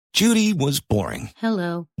Judy was boring.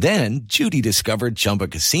 Hello. Then Judy discovered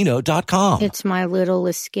ChumbaCasino.com. It's my little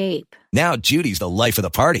escape. Now Judy's the life of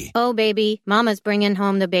the party. Oh, baby, mama's bringing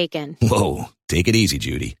home the bacon. Whoa, take it easy,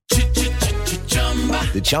 Judy.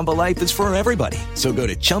 The Chumba life is for everybody. So go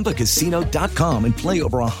to ChumbaCasino.com and play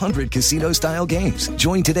over 100 casino-style games.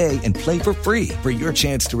 Join today and play for free for your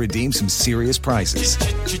chance to redeem some serious prizes.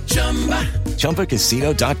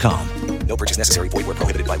 ChumbaCasino.com. No purchase necessary. Void where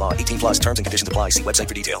prohibited by law. 18 plus terms and conditions apply. See website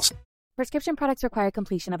for details. Prescription products require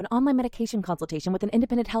completion of an online medication consultation with an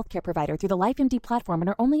independent healthcare provider through the LifeMD platform and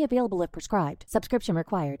are only available if prescribed. Subscription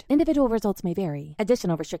required. Individual results may vary.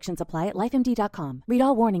 Additional restrictions apply at lifemd.com. Read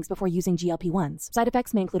all warnings before using GLP-1s. Side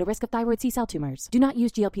effects may include a risk of thyroid C-cell tumors. Do not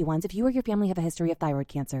use GLP-1s if you or your family have a history of thyroid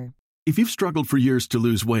cancer. If you've struggled for years to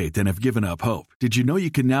lose weight and have given up hope, did you know you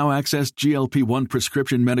can now access GLP-1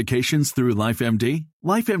 prescription medications through LifeMD?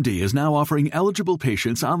 LifeMD is now offering eligible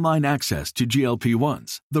patients online access to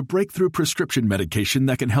GLP-1s, the breakthrough prescription medication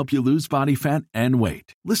that can help you lose body fat and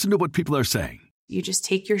weight. Listen to what people are saying. You just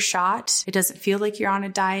take your shot. It doesn't feel like you're on a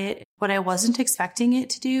diet. What I wasn't expecting it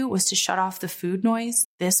to do was to shut off the food noise.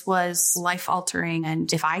 This was life-altering,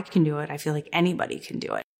 and if I can do it, I feel like anybody can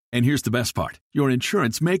do it. And here's the best part. Your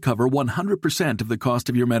insurance may cover 100% of the cost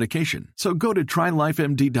of your medication. So go to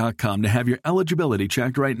TryLifeMD.com to have your eligibility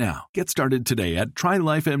checked right now. Get started today at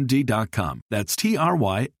TryLifeMD.com. That's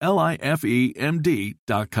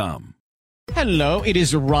TryLifeMD.com. Hello, it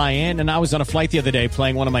is Ryan, and I was on a flight the other day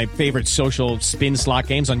playing one of my favorite social spin slot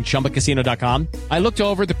games on ChumbaCasino.com. I looked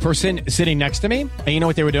over at the person sitting next to me, and you know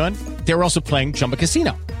what they were doing? They were also playing Chumba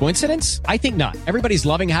Casino. Coincidence? I think not. Everybody's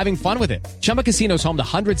loving having fun with it. Chumba Casino is home to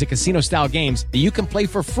hundreds of casino-style games that you can play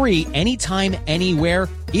for free anytime, anywhere,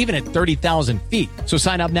 even at 30,000 feet. So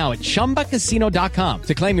sign up now at ChumbaCasino.com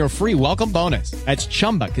to claim your free welcome bonus. That's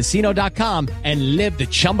ChumbaCasino.com and live the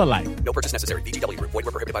Chumba life. No purchase necessary. VGW. Void where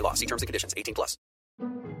prohibited by law. See terms and conditions. 18 plus.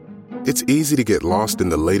 It's easy to get lost in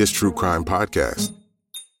the latest true crime podcast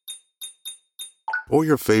or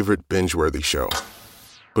your favorite binge-worthy show.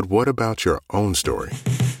 But what about your own story?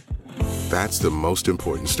 That's the most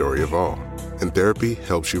important story of all, and therapy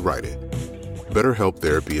helps you write it. BetterHelp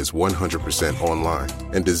Therapy is 100% online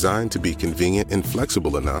and designed to be convenient and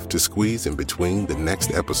flexible enough to squeeze in between the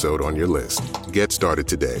next episode on your list. Get started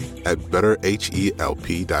today at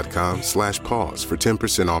betterhelp.com/pause for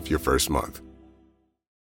 10% off your first month.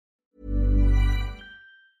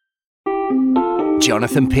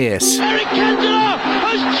 Jonathan Pearce. Eric Cantona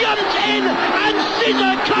has jumped in and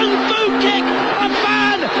scissor kung fu kick a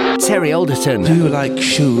fan. Terry Alderton. Do you like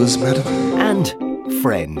shoes, madam? And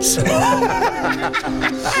friends.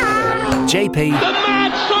 JP. The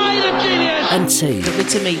mad silent genius. And T. Good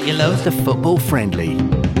to meet you, love. The football friendly.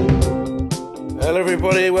 Hello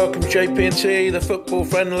everybody, welcome to JP and T, the football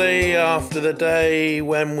friendly, after the day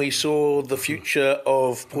when we saw the future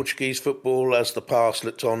of Portuguese football as the past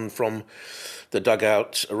looked on from the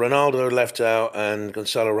dugout. Ronaldo left out and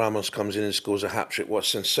Gonçalo Ramos comes in and scores a hat-trick. What a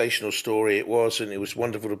sensational story it was, and it was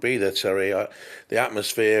wonderful to be there, Terry. The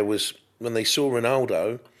atmosphere was, when they saw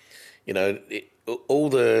Ronaldo, you know, all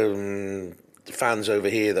the fans over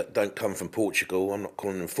here that don't come from Portugal, I'm not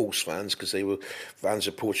calling them false fans because they were fans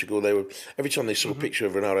of Portugal, they were, every time they saw a picture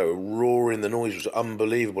of Ronaldo, they were roaring. The noise was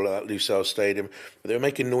unbelievable at that Lusail Stadium, but they were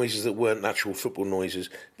making noises that weren't natural football noises.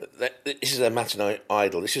 This is their matinee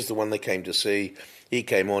idol, this is the one they came to see. He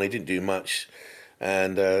came on, he didn't do much,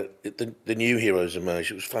 and the new heroes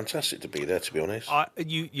emerged. It was fantastic to be there, to be honest.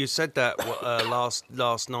 You said that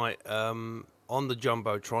last night on the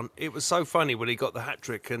Jumbotron. It was so funny when he got the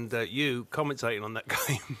hat-trick and you commentating on that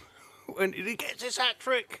game. When he gets his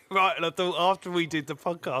hat-trick. Right, and I thought after we did the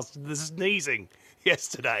podcast, the sneezing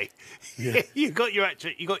yesterday, Yeah. you got your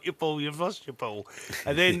hat-trick, you got your ball, you've lost your ball.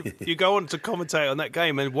 And then you go on to commentate on that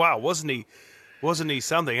game and wow, wasn't he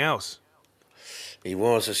something else? He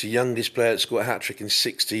was. That's the youngest player that's got a hat-trick in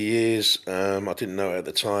 60 years. I didn't know it at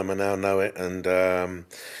the time, I now know it, and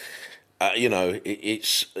you know,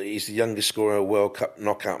 he's the youngest scorer of a World Cup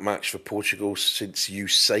knockout match for Portugal since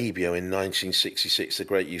Eusebio in 1966, the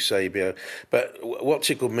great Eusebio. But what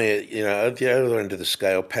tickled me, you know, at the other end of the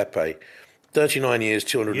scale, Pepe, 39 years,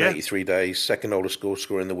 283 days, second oldest goal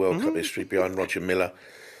scorer in the World Cup history behind Roger Milla,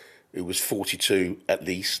 who was 42 at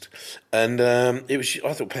least. And I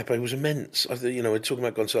thought Pepe was immense. You know, we're talking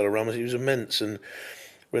about Gonçalo Ramos, he was immense. And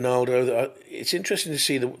Ronaldo, it's interesting to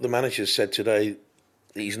see the manager said today,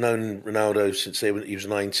 he's known Ronaldo since he was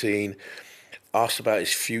 19, asked about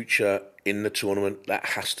his future in the tournament. That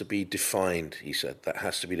has to be defined, he said. That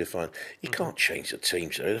has to be defined. You can't change the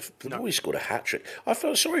team. So the boy scored a hat-trick. I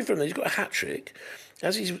felt sorry for him. He's got a hat-trick.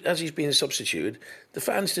 as he's being substituted, the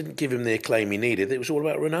fans didn't give him the acclaim he needed. It was all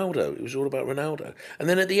about Ronaldo. And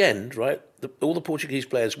then at the end, right, all the Portuguese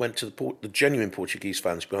players went to the genuine Portuguese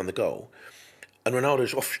fans behind the goal, and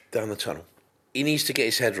Ronaldo's off down the tunnel. He needs to get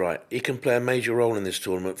his head right. He can play a major role in this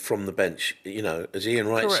tournament from the bench. You know, as Ian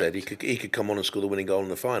Wright said, he could come on and score the winning goal in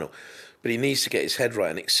the final. But he needs to get his head right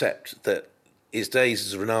and accept that his days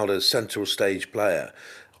as Ronaldo's central stage player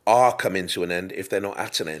are coming to an end if they're not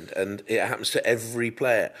at an end. And it happens to every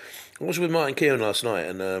player. I was with Martin Keown last night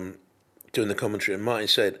and doing the commentary, and Martin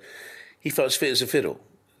said he felt as fit as a fiddle.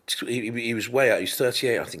 He was way out. He was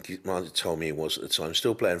 38, I think Martin told me he was at the time,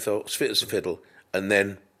 still playing, felt as fit as a fiddle. And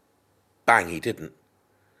then, bang, he didn't.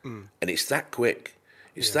 And it's that quick.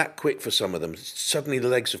 It's that quick for some of them. Suddenly the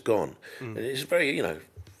legs have gone. And it's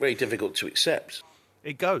very difficult to accept.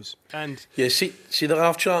 It goes. And yeah, see the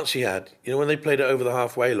half chance he had, when they played it over the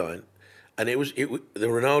halfway line, and the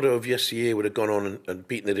Ronaldo of yesteryear would have gone on and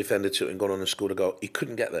beaten the defender to it and gone on and scored a goal. He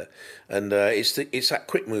couldn't get there. And it's that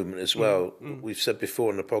quick movement as well. We've said before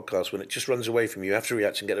in the podcast, when it just runs away from you, you have to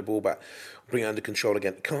react and get the ball back, bring it under control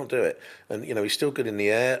again. He can't do it. And, he's still good in the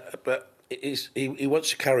air, but he wants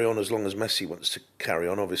to carry on as long as Messi wants to carry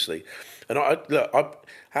on, obviously. And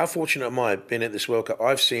how fortunate am I being at this World Cup?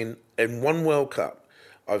 I've seen, in one World Cup,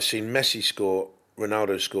 I've seen Messi score,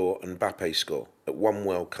 Ronaldo score, and Mbappe score at one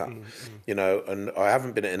World Cup. And I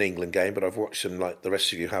haven't been at an England game, but I've watched them like the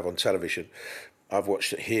rest of you have on television. I've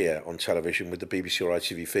watched it here on television with the BBC or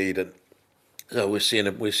ITV feed, and we're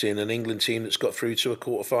seeing an England team that's got through to a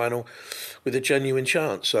quarter-final with a genuine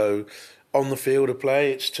chance. So on the field of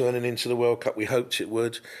play, it's turning into the World Cup we hoped it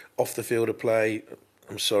would. Off the field of play,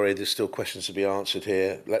 I'm sorry, there's still questions to be answered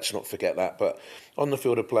here. Let's not forget that. But on the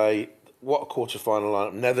field of play, what a quarter-final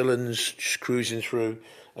lineup. Netherlands just cruising through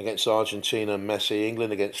against Argentina, Messi.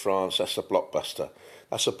 England against France, that's a blockbuster.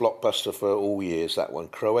 That's a blockbuster for all years, that one.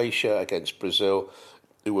 Croatia against Brazil,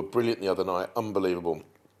 who were brilliant the other night, unbelievable.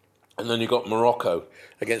 And then you got Morocco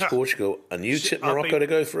against Portugal, and you tipped Morocco to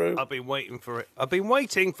go through? I've been waiting for it.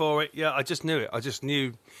 Yeah, I just knew it. I just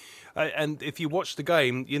knew. And if you watch the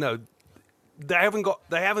game, they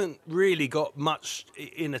haven't really got much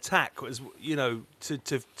in attack, as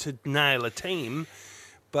to nail a team.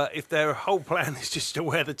 But if their whole plan is just to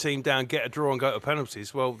wear the team down, get a draw, and go to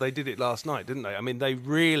penalties, well, they did it last night, didn't they? I mean, they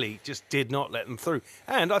really just did not let them through.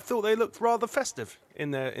 And I thought they looked rather festive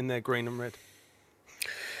in their green and red.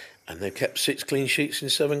 And they've kept 6 clean sheets in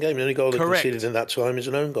 7 games. The only goal they conceded in that time is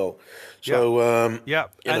an own goal. So,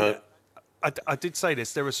 I did say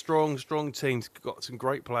this. They're a strong team. Got some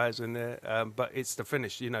great players in there, but it's the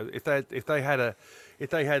finish. If they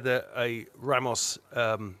had a Ramos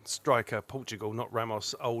striker, Portugal, not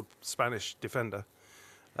Ramos, old Spanish defender,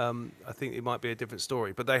 I think it might be a different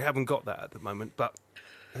story. But they haven't got that at the moment. But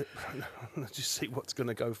let's just see what's going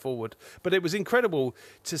to go forward. But it was incredible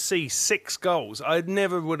to see 6 goals. I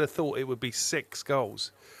never would have thought it would be 6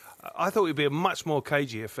 goals. I thought it would be a much more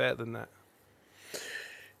cagey affair than that.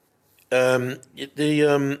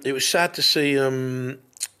 It was sad to see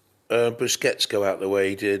Busquets go out the way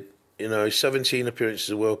he did. 17 appearances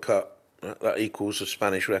at the World Cup, that equals the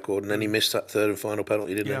Spanish record, and then he missed that third and final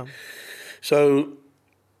penalty, didn't he? So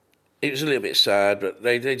it was a little bit sad, but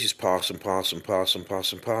they just pass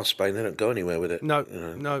Spain. They don't go anywhere with it.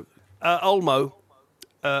 No. Olmo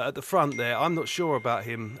at the front there, I'm not sure about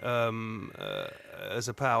him as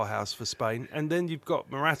a powerhouse for Spain. And then you've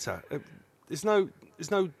got Morata. There's no.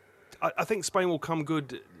 I think Spain will come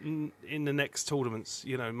good in the next tournaments,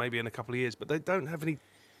 maybe in a couple of years, but they don't have any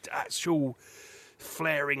actual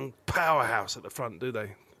flaring powerhouse at the front, do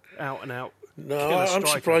they? Out and out. No, I'm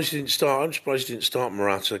surprised he didn't start. I'm surprised he didn't start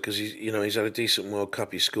Morata because he's had a decent World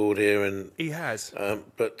Cup. He scored here, and he has. There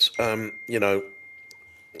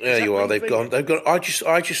you are. They've gone. I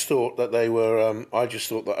just thought that they were. I just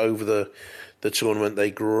thought that over the tournament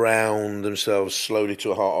they ground themselves slowly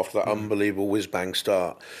to a halt after that unbelievable whiz bang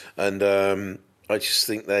start, and I just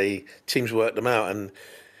think teams worked them out, and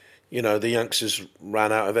the youngsters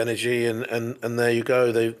ran out of energy, and there you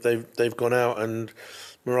go. They've gone out, and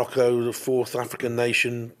Morocco, the 4th African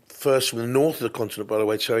nation, first from the north of the continent, by the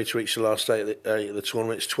way, Terry, to reach the last stage of the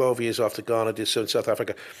tournament. It's 12 years after Ghana did so in South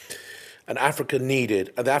Africa. And the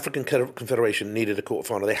African Confederation needed a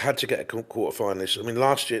quarter-final. They had to get a quarter-finalist. I mean,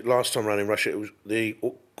 last time around in Russia, it was the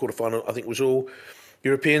quarter-final, I think, was all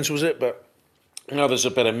Europeans, was it? But there's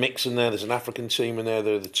a better mix in there. There's an African team in there.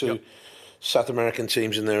 There are the 2 South American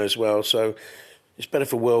teams in there as well. So it's better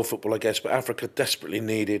for world football, I guess. But Africa desperately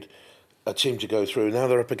needed a team to go through. Now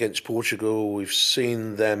they're up against Portugal. We've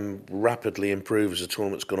seen them rapidly improve as the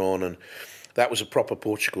tournament's gone on, and that was a proper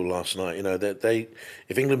Portugal last night.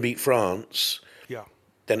 If England beat France,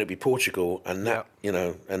 then it'd be Portugal, and that,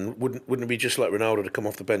 and wouldn't it be just like Ronaldo to come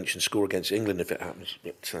off the bench and score against England if it happens?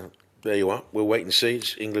 But, there you are. We'll wait and see.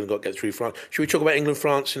 It's England got to get through France. Should we talk about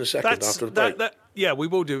England-France in a second after the break? Yeah, we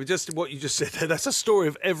will do. Just what you just said there. That's a story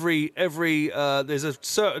of every. There's a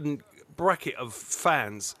certain bracket of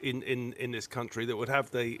fans in this country that would have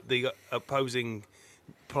the opposing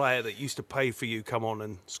player that used to pay for you come on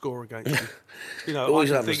and score against you. Always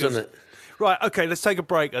happens, doesn't it? Right. Okay. Let's take a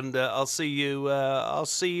break, and I'll see you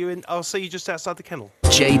just outside the kennel.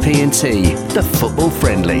 JP&T, the football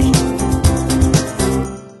friendly.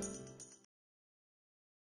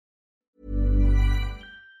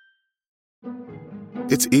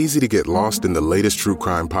 It's easy to get lost in the latest true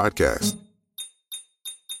crime podcast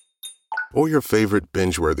or your favorite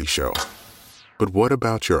binge-worthy show. But what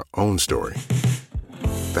about your own story?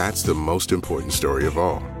 That's the most important story of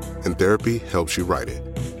all, and therapy helps you write it.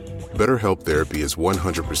 BetterHelp Therapy is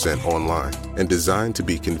 100% online and designed to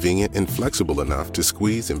be convenient and flexible enough to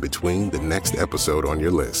squeeze in between the next episode on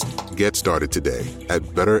your list. Get started today at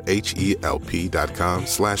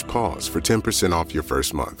betterhelp.com/pause for 10% off your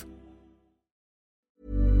first month.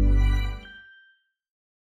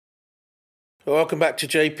 Welcome back to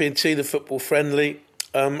JP&T, the football friendly.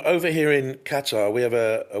 Over here in Qatar, we have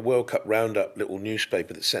a World Cup roundup little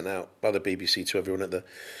newspaper that's sent out by the BBC to everyone at the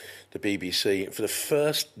BBC. For the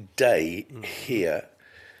first day here,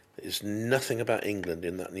 there's nothing about England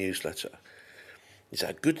in that newsletter. Is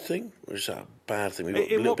that a good thing or is that a bad thing?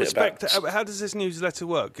 In what respect? How does this newsletter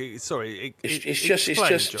work? It's just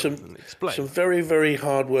some very, very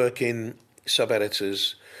hard-working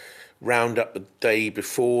sub-editors round up the day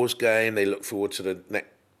before's game. They look forward to the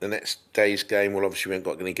next day's game. Well, obviously we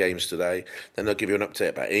haven't got any games today. Then they'll give you an update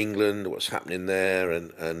about England, what's happening there,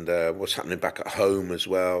 and what's happening back at home as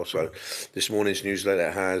well. So this morning's newsletter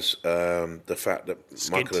has the fact that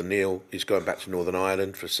Michael O'Neill is going back to Northern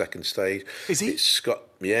Ireland for a second stage. Is he? It's got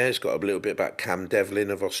a little bit about Cam Devlin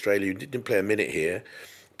of Australia, who didn't play a minute here.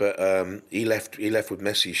 But he left with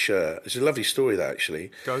Messi's shirt. It's a lovely story, that actually.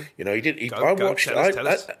 Go. He did. I watched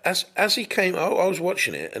as he came. I was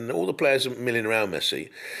watching it, and all the players are milling around Messi,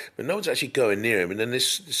 but no one's actually going near him. And then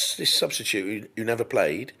this substitute who never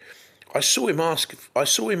played, I saw him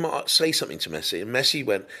say something to Messi, and Messi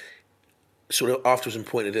went sort of afterwards and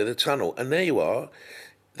pointed at the tunnel. And there you are.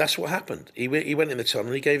 That's what happened. He went in the tunnel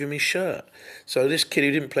and he gave him his shirt. So this kid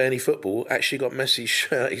who didn't play any football actually got Messi's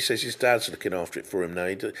shirt. He says his dad's looking after it for him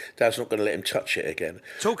now. Dad's not going to let him touch it again.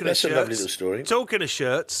 That's a lovely little story. Talking of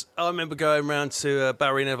shirts, I remember going round to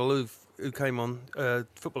Barry Neville, who came on,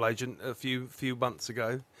 football agent, a few months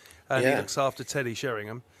ago, and he looks after Teddy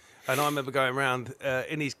Sheringham. And I remember going round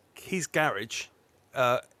in his garage.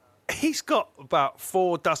 He's got about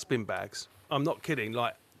 4 dustbin bags. I'm not kidding,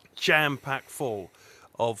 like jam-packed full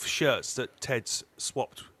of shirts that Ted's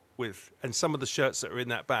swapped with, and some of the shirts that are in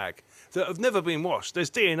that bag that have never been washed.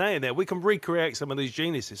 There's DNA in there. We can recreate some of these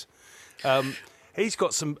geniuses. He's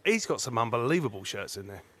got some unbelievable shirts in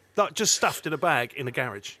there, like just stuffed in a bag in a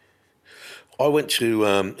garage. I went to.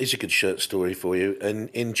 It's a good shirt story for you. And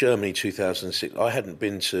in Germany, 2006, I hadn't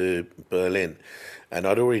been to Berlin, and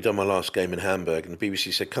I'd already done my last game in Hamburg. And the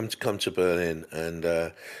BBC said, "Come to Berlin and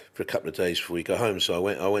for a couple of days before we go home." So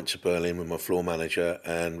I went to Berlin with my floor manager,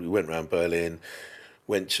 and we went around Berlin.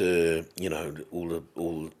 Went to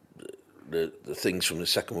all the things from the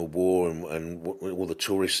Second World War and all the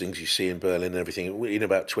tourist things you see in Berlin and everything in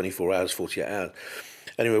about 24 hours, 48 hours.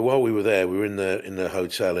 Anyway, while we were there, we were in the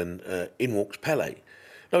hotel, and in walks Pele.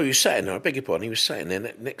 No, he was sat in there, I beg your pardon, he was sitting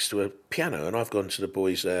there next to a piano, and I've gone to the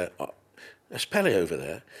boys there, that's Pele over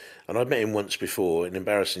there. And I'd met him once before in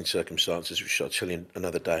embarrassing circumstances, which I'll tell you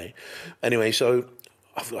another day. Anyway, so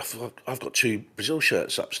I've got 2 Brazil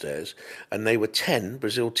shirts upstairs, and they were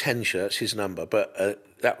Brazil 10 shirts, his number, but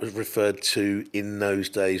that was referred to in those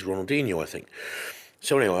days Ronaldinho, I think.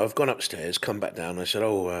 So anyway, I've gone upstairs, come back down, and I said,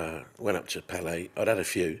 went up to Pele. I'd had a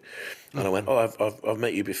few. And I went, I've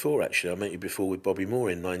met you before, actually. I met you before with Bobby Moore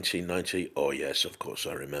in 1990. Oh, yes, of course,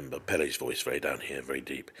 I remember. Pele's voice very down here, very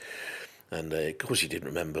deep. And of course he didn't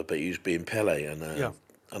remember, but he was being Pele. And I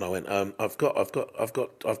went, I've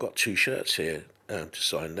got 2 shirts here to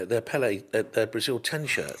sign. They're Pele, they're Brazil 10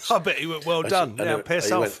 shirts. I bet he went, well done. Now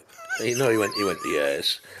Pearce off. He went,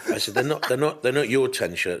 yes. I said, they're not your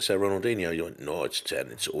 10 shirts, they're Ronaldinho. He went, no, it's 10,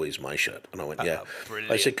 it's always my shirt. And I went, yeah.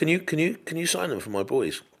 Brilliant. I said, can you sign them for my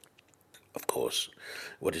boys? Of course.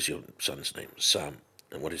 What is your son's name? Sam.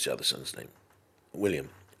 And what is the other son's name? William.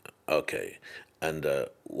 Okay. And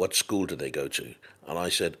what school do they go to? And I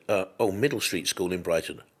said, Middle Street School in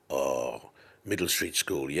Brighton. Oh, Middle Street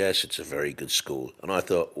School. Yes, it's a very good school. And I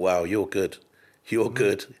thought, wow, you're good. You're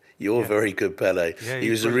good. You're very good, Pele. Yeah, he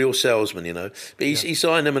was a real salesman, you know. But he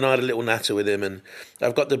signed them, and I had a little natter with him. And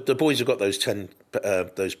I've got the boys have got those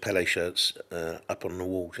those Pele shirts up on the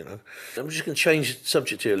walls, you know. I'm just going to change the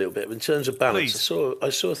subject here a little bit. In terms of balance, I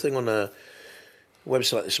saw a thing on a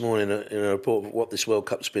website this morning in a report of what this World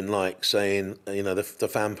Cup's been like, saying the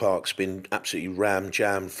fan park's been absolutely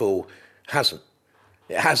jam full.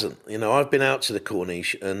 It hasn't. You know, I've been out to the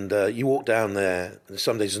Corniche, and you walk down there, and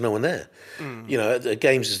some days there's no one there. You know, the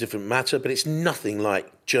games is a different matter, but it's nothing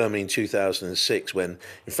like Germany in 2006 when,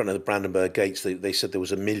 in front of the Brandenburg Gates, they said there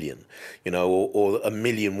was 1 million, you know, or 1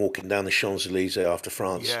 million walking down the Champs-Élysées after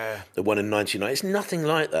France, the one in 99. It's nothing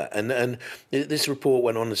like that. And this report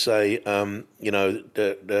went on to say,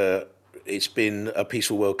 it's been a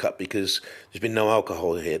peaceful World Cup because there's been no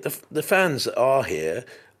alcohol here. The fans that are here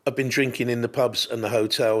have been drinking in the pubs and the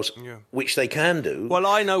hotels, which they can do. Well,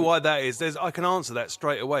 I know why that is. I can answer that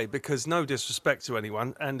straight away because no disrespect to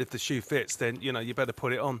anyone, and if the shoe fits, then you better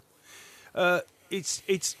put it on.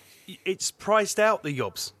 It's priced out, the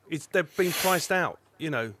yobs. They've been priced out. You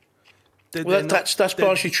know. That's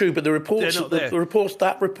partially true, but the report of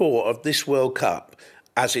this World Cup,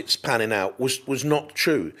 as it's panning out, was not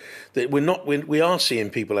true. That we are seeing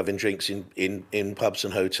people having drinks in pubs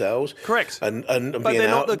and hotels. Correct. And but being they're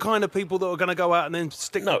out. not the kind of people that are going to go out and then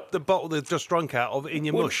stick the bottle they've just drunk out of in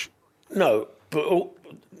your mush. No,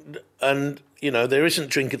 there isn't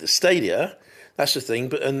drink at the stadia. That's the thing.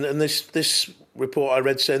 But and this report I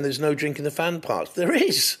read saying there's no drink in the fan parks. There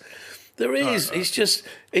is. It's the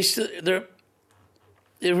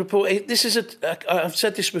report. This is I've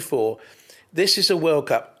said this before. This is a World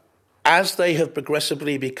Cup, as they have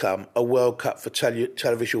progressively become a World Cup for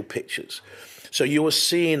televisual pictures. So you are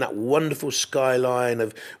seeing that wonderful skyline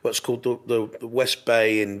of what's called the West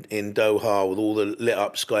Bay in Doha with all the lit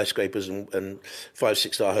up skyscrapers and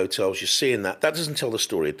 5-6-star hotels. You're seeing that. That doesn't tell the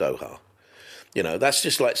story of Doha. You know, that's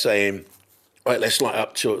just like saying, right, let's light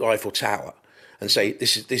up to Eiffel Tower and say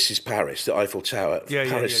this is Paris, the Eiffel Tower.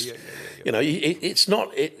 Paris. Yeah. You know, it's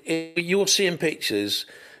not. You're seeing pictures.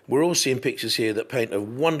 We're all seeing pictures here that paint a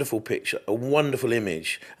wonderful picture, a wonderful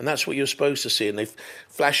image, and that's what you're supposed to see. And they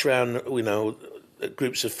flash around,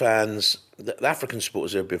 groups of fans. The African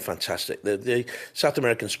supporters here have been fantastic. The South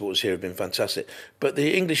American supporters here have been fantastic. But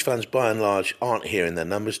the English fans, by and large, aren't here in their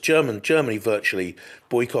numbers. Germany virtually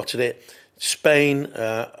boycotted it. Spain,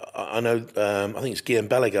 I know, I think it's Guillaume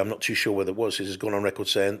Balaguer, I'm not too sure whether it was, has gone on record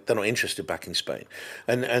saying they're not interested back in Spain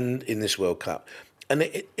and in this World Cup.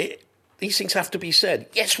 And these things have to be said.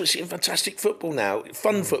 Yes, we're seeing fantastic football now,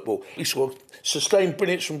 fun football. We saw sustained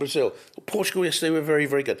brilliance from Brazil. Portugal yesterday were very,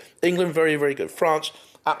 very good. England, very, very good. France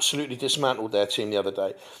absolutely dismantled their team the other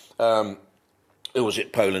day. Or was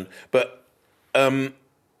it Poland? But,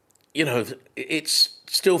 it's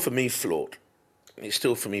still for me flawed. It's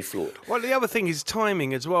still for me flawed. Well, the other thing is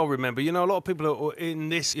timing as well, remember. A lot of people are in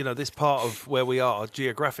this, this part of where we are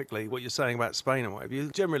geographically, what you're saying about Spain and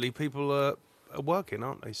whatever. Generally, people are working,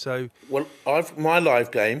 aren't they? So, well, my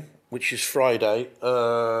live game, which is Friday,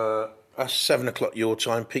 that's 7 o'clock your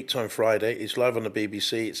time, peak time Friday. It's live on the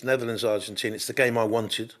BBC. It's Netherlands-Argentina. It's the game I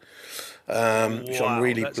wanted, which I'm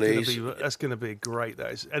really pleased. That's going to be great,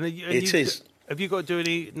 that is. And it is. Have you got to do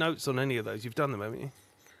any notes on any of those? You've done them, haven't you?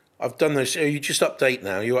 I've done those. You just update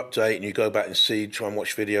now. You update and you go back and try and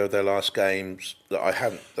watch video of their last games that I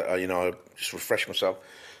haven't. I just refresh myself.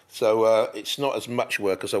 So it's not as much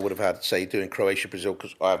work as I would have had, say, doing Croatia, Brazil,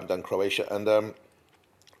 because I haven't done Croatia, and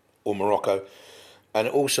or Morocco. And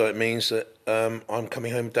also it means that I'm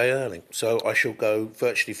coming home a day early. So I shall go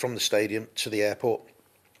virtually from the stadium to the airport,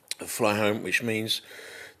 fly home, which means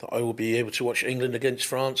that I will be able to watch England against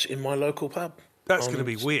France in my local pub. That's going to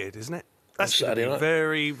be weird, isn't it? That's going to be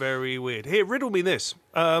very, very weird. Here, riddle me this.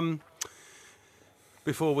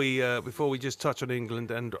 Before we just touch on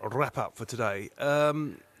England and wrap up for today.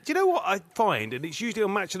 Do you know what I find? And it's usually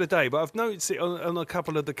on Match of the Day, but I've noticed it on a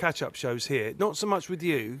couple of the catch-up shows here. Not so much with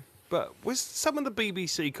you, but with some of the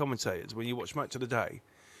BBC commentators, when you watch Match of the Day,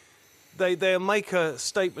 they'll make a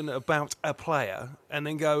statement about a player and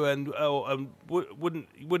then go wouldn't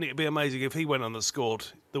it be amazing if he went on and scored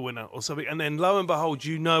the winner or something? And then lo and behold,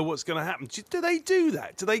 you know what's going to happen. Do they do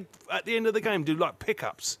that? Do they at the end of the game do like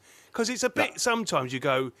pickups? Because it's a bit. Sometimes you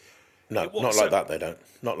go. No, not like that. They don't.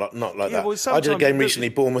 Not like that. Well, I did a game recently,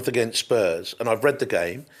 Bournemouth against Spurs, and I've read the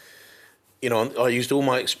game. I used all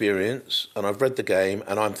my experience, and I've read the game,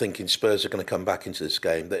 and I'm thinking Spurs are going to come back into this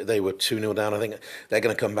game. They were 2-0 down, I think. They're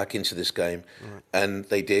going to come back into this game, and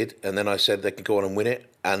they did. And then I said they could go on and win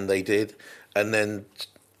it, and they did. And then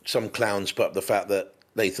some clowns put up the fact that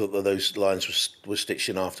they thought that those lines were stitched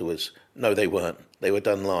in afterwards. No, they weren't. They were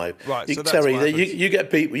done live. Right, so that's Terry, what you get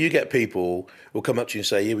people who will come up to you and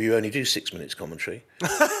say, "Yeah, well, you only do 6 minutes commentary.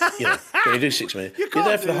 You only do 6 minutes. You're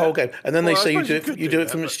there for the whole game." And then they say you do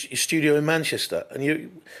it from a studio in Manchester.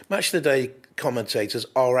 And Match of the Day commentators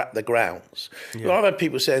are at the grounds. Yeah. Well, I've had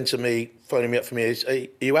people saying to me, phoning me up for me, "Are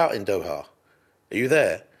you out in Doha? Are you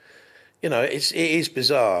there?" It is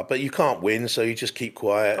bizarre, but you can't win, so you just keep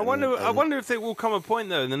quiet. I wonder if there will come a point,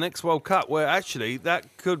 though, in the next World Cup where actually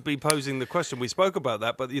that could be posing the question. We spoke about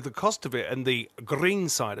that, but the cost of it and the green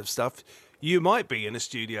side of stuff, you might be in a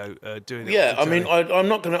studio doing it. Yeah, I mean, I'm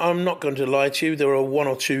not going to lie to you. There are 1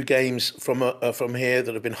 or 2 games from here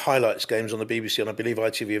that have been highlights games on the BBC, and I believe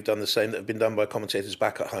ITV have done the same, that have been done by commentators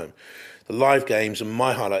back at home. The live games and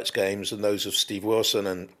my highlights games and those of Steve Wilson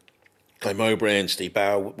and Clay Mowbray and Steve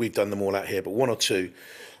Bow, we've done them all out here, but 1 or 2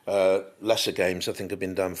 lesser games I think have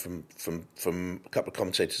been done from a couple of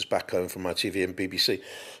commentators back home from ITV and BBC.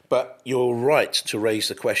 But you're right to raise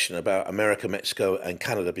the question about America, Mexico and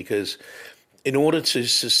Canada, because in order to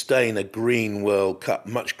sustain a green World Cup,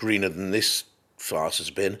 much greener than this farce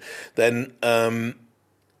has been, then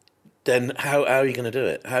how are you going to do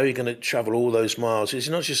it? How are you going to travel all those miles? It's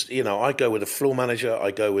not just, I go with a floor manager, I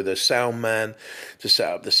go with a sound man to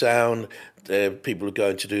set up the sound. People are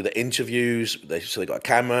going to do the interviews. So they got a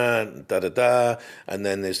camera, and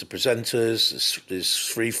then there's the presenters. There's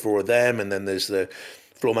 3-4 of them, and then there's the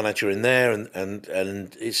floor manager in there, and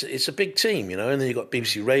it's a big team, And then you've got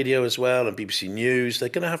BBC Radio as well and BBC News. They're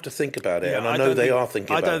going to have to think about it, and I know they are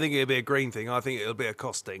thinking about it. I don't think it'll be a green thing. I think it'll be a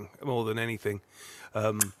cost thing more than anything.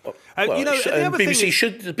 The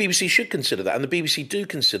BBC should consider that, and the BBC do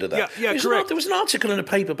consider that. Yeah, correct. There was an article in a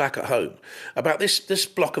paper back at home about this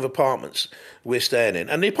block of apartments we're staying in,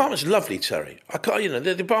 and the apartment's lovely, Terry. I can't,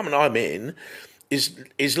 the apartment I'm in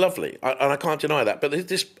is lovely, and I can't deny that. But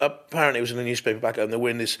this apparently it was in the newspaper back at home. They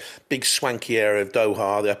were in this big swanky area of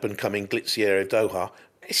Doha, the up and coming glitzy area of Doha.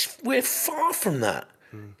 We're far from that.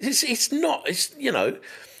 It's not.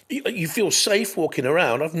 You feel safe walking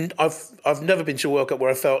around. I've never been to a World Cup where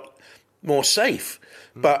I felt more safe.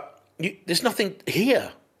 But there's nothing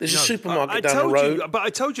here. There's a supermarket down the road. But I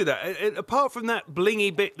told you that. Apart from that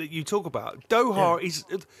blingy bit that you talk about, Doha is,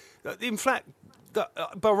 in fact,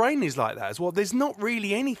 Bahrain is like that as well. There's not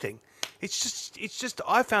really anything. It's just.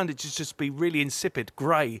 I found it to just be really insipid,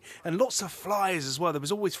 grey, and lots of flies as well. There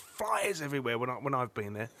was always flies everywhere when I've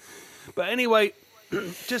been there. But anyway.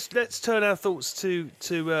 Just let's turn our thoughts to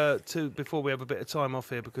before we have a bit of time off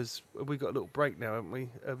here, because we've got a little break now, haven't we,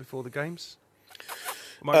 before the games?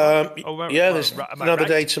 There's another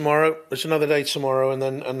day tomorrow. There's another day tomorrow, and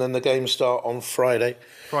then the games start on Friday.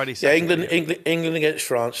 Saturday, England against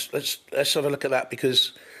France. Let's have a look at that,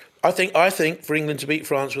 because I think for England to beat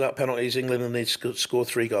France without penalties, England will need to score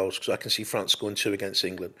 3 goals, because I can see France scoring 2 against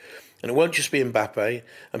England. And it won't just be Mbappe.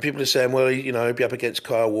 And people are saying, well, he'll be up against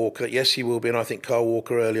Kyle Walker. Yes, he will be, and I think Kyle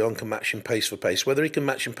Walker early on can match him pace for pace. Whether he can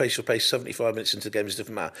match him pace for pace 75 minutes into the game is a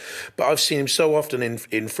different matter. But I've seen him so often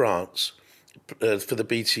in France for the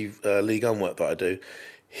BT League 1 work that I do.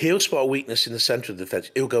 He'll spot a weakness in the centre of the defence.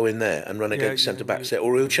 He'll go in there and run against centre-backs there,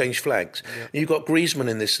 or he'll change flags. Yeah. You've got Griezmann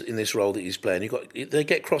in this role that he's playing. They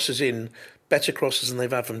get crosses in, better crosses than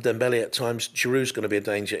they've had from Dembele at times. Giroud's going to be a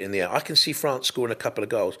danger in the air. I can see France scoring a couple of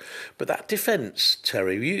goals. But that defence,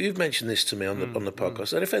 Terry, you've mentioned this to me on the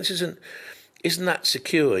podcast. That defence isn't that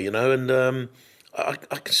secure, and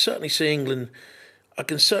I can certainly see England. I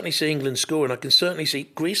can certainly see England scoring. I can certainly see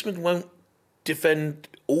Griezmann won't defend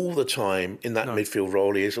all the time in that midfield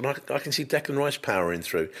role he is, and I can see Declan Rice powering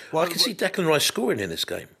through. I can see Declan Rice scoring in this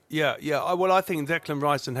game. Yeah. Well, I think Declan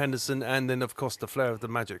Rice and Henderson, and then of course the flair of the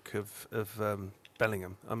magic of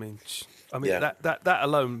Bellingham. I mean, that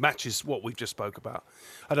alone matches what we've just spoke about.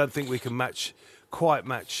 I don't think we can quite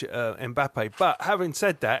match Mbappe. But having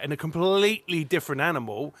said that, in a completely different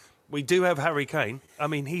animal, we do have Harry Kane. I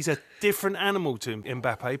mean, he's a different animal to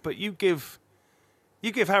Mbappe, but you give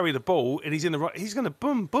Harry the ball and he's in the right. He's going to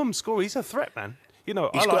boom score. He's a threat, man. He's going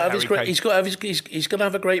to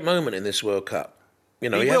have a great moment in this World Cup. He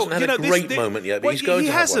hasn't had a great moment yet, but he's going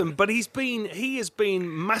to have one. But he has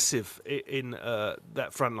been massive in that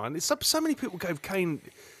front line. So many people gave Kane,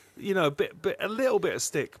 a little bit of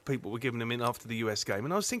stick. People were giving him in after the US game,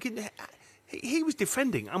 and I was thinking he was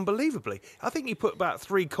defending unbelievably. I think he put about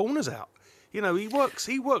 3 corners out. He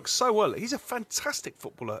works so well. He's a fantastic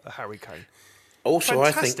footballer, Harry Kane. Also,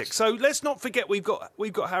 fantastic. I think so. Let's not forget we've got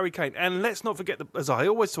Harry Kane, and let's not forget as I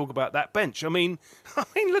always talk about, that bench. I mean,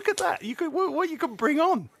 look at that. What you can bring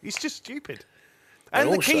on? It's just stupid.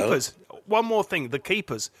 And the keepers. One more thing, the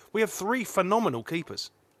keepers. We have 3 phenomenal keepers.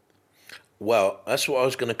 Well, that's what I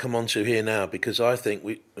was going to come on to here now, because I think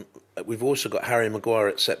we've also got Harry Maguire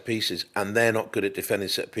at set pieces, and they're not good at defending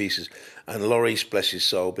set pieces. And Lloris, bless his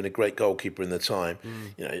soul, been a great goalkeeper in the time.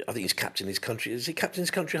 You know, I think he's captained his country. Has he captained his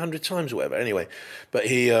country 100 times or whatever? Anyway, but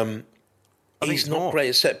he's not great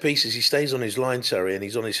at set pieces. He stays on his line, Terry, and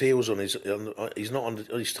he's on his heels, he's not on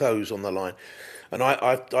his toes on the line. And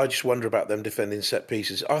I just wonder about them defending set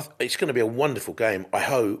pieces. It's going to be a wonderful game, I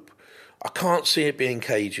hope. I can't see it being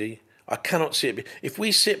cagey. I cannot see it. If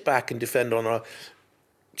we sit back and defend on our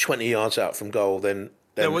 20 yards out from goal, then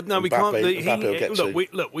we can't.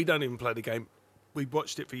 Mbappe We don't even play the game. We've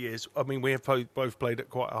watched it for years. I mean, we have both played at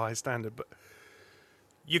quite a high standard, but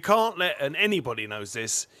you can't let, and anybody knows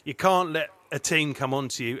this, you can't let a team come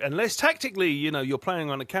onto you unless tactically, you're playing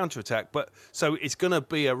on a counter attack. But so it's going to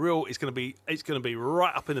be it's going to be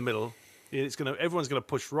right up in the middle. Everyone's going to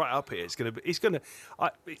push right up here.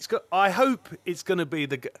 I hope it's going to be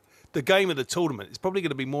the game of the tournament. It's probably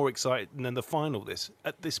going to be more exciting than the final.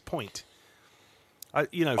 At this point,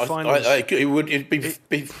 finals. It'd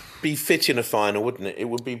be fit in a final, wouldn't it? It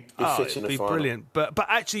would be fit in a final. It'd be brilliant. But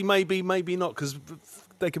actually, maybe not, because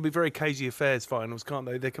they can be very cagey affairs. Finals, can't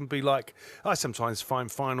they? They can be like, I sometimes find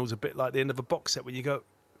finals a bit like the end of a box set when you go,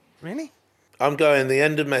 really? I'm going the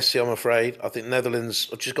end of Messi, I'm afraid. I think Netherlands,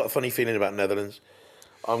 I've just got a funny feeling about Netherlands.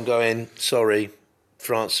 I'm going,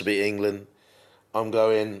 France to beat England. I'm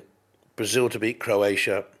going Brazil to beat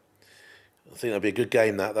Croatia. I think that'll be a good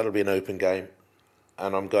game, that'll be an open game.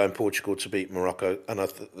 And I'm going Portugal to beat Morocco. And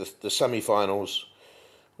the semi-finals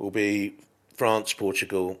will be France,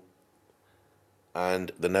 Portugal,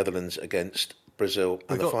 and the Netherlands against Brazil,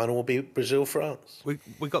 and the final will be Brazil-France. We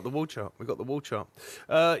got the wall chart.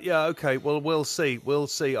 Yeah, okay. Well, we'll see.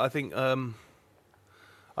 I think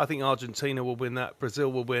Argentina will win that.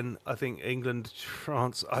 Brazil will win. I think England,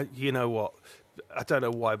 France. You know what? I don't know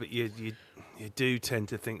why, but you do tend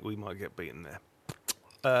to think we might get beaten there.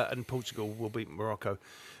 And Portugal will beat Morocco,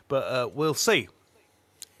 but we'll see.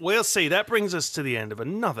 We'll see. That brings us to the end of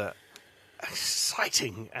another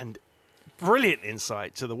exciting and brilliant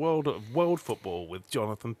insight to the world of world football with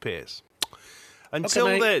Jonathan Pearce.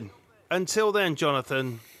 Until then,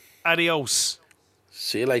 Jonathan, adios.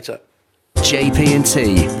 See you later.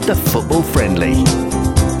 JP&T, the football friendly.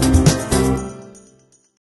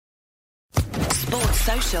 Sports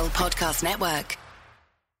Social Podcast Network.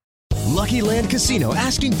 Lucky Land Casino,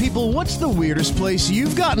 asking people, what's the weirdest place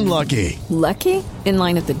you've gotten lucky? Lucky? In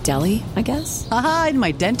line at the deli, I guess? Aha, in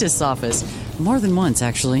my dentist's office. More than once,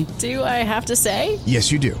 actually. Do I have to say?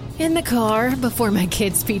 Yes, you do. In the car before my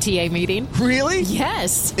kids' PTA meeting. Really?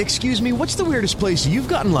 Yes. Excuse me, what's the weirdest place you've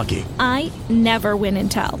gotten lucky? I never win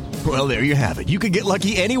and tell. Well, there you have it. You can get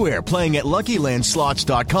lucky anywhere, playing at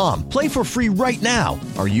LuckyLandSlots.com. Play for free right now.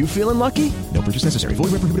 Are you feeling lucky? No purchase necessary.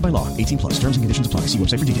 Void where prohibited by law. 18+. Terms and conditions apply. See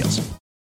website for details.